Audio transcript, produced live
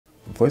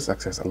Voice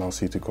access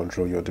allows you to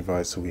control your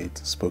device with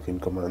spoken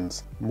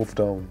commands. Move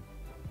down,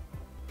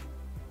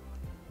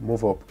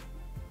 move up,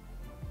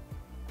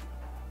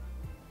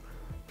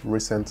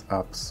 recent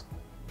apps,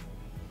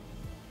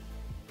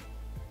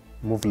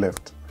 move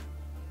left,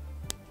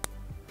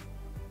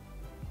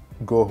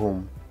 go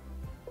home,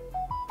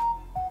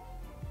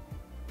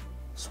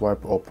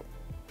 swipe up,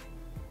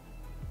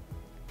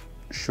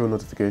 show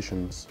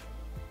notifications,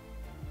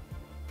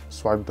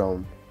 swipe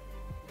down,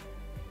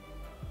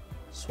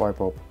 swipe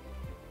up,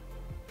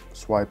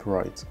 swipe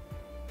right,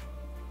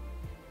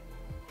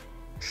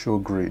 show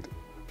grid,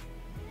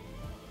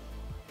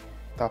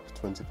 tap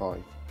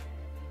 25,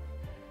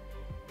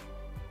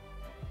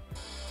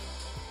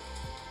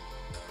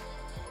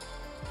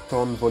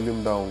 turn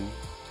volume down,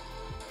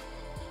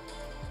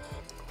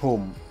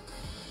 home,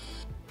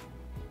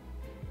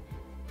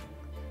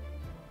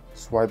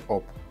 swipe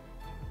up,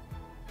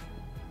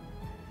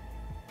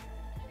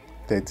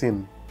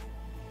 13,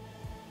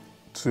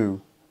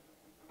 2,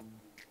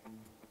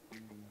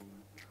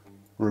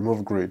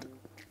 remove grid,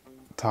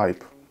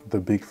 type the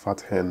big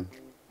fat hen,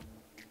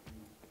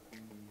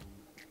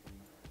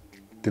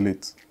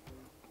 delete,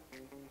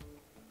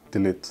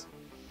 delete,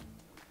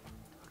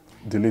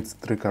 delete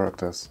 3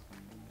 characters.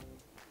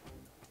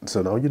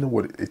 So now you know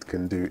what it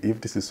can do. If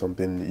this is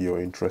something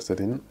you're interested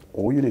in,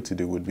 all you need to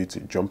do would be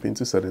to jump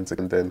into settings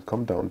and then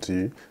come down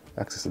to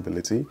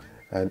accessibility.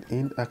 And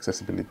in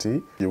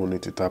accessibility, you will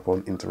need to tap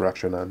on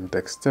interaction and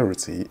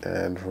dexterity,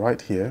 and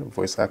right here,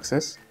 voice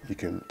access, you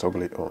can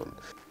toggle it on.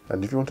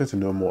 And if you wanted to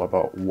know more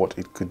about what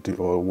it could do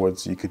or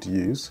words you could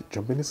use,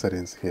 jump into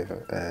settings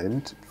here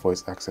and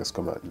voice access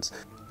commands.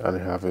 And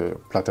you have a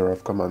plethora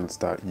of commands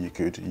that you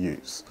could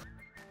use.